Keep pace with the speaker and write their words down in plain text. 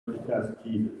test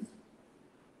Jesus.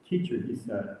 "Teacher," he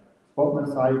said, "what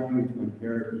must I do to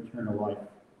inherit eternal life?"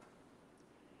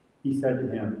 He said to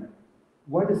him,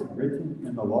 "What is written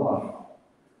in the law?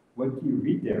 What do you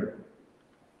read there?"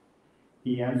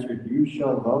 He answered, "You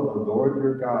shall love the Lord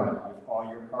your God with all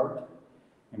your heart,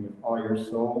 and with all your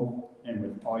soul, and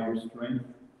with all your strength,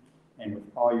 and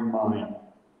with all your mind,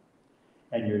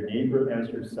 and your neighbor as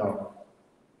yourself."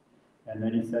 And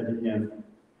then he said to him,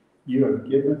 "You have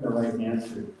given the right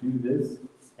answer. Do this,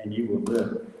 and you will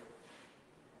live."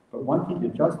 But wanting to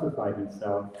justify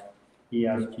himself, he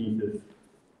asked Jesus,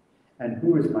 "And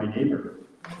who is my neighbor?"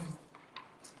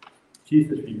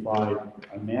 Jesus replied,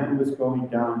 "A man was going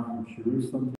down from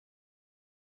Jerusalem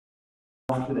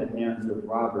into the hands of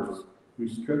robbers, who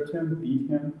stripped him, beat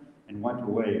him, and went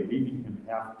away, leaving him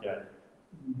half dead.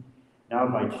 Now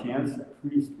by chance a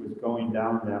priest was going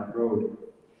down that road,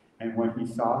 and when he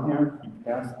saw him, he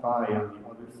passed by on the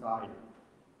other side.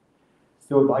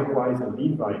 So likewise a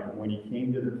Levite, when he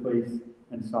came to the place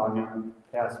and saw him,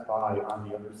 passed by on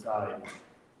the other side.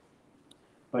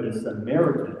 But a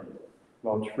Samaritan,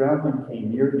 while traveling,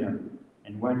 came near him,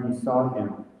 and when he saw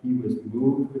him, he was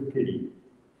moved with pity.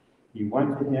 He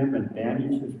went to him and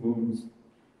bandaged his wounds,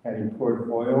 having poured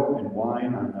oil and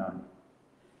wine on them.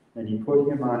 Then he put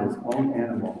him on his own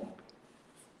animal,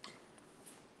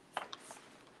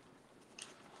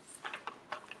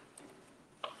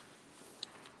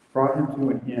 brought him to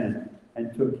an inn,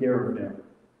 and took care of him.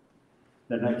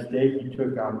 The next day he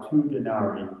took out 2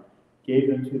 denarii, gave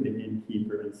them to the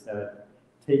innkeeper, and said,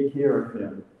 "Take care of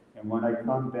him, and when I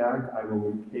come back I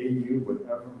will repay you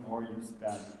whatever more you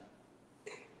spend."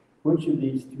 Which of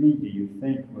these 3 do you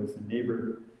think was the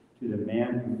neighbor to the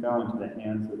man who fell into the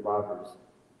hands of robbers?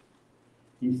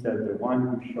 He said, "The one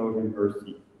who showed him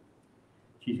mercy."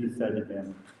 Jesus said to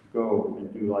him, "Go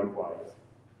and do likewise."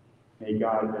 May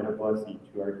God add a blessing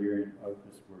to our hearing of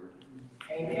this word.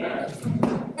 Amen.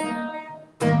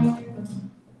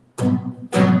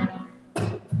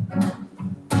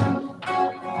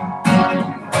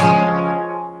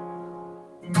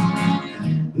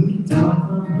 Looking down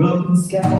from broken sky.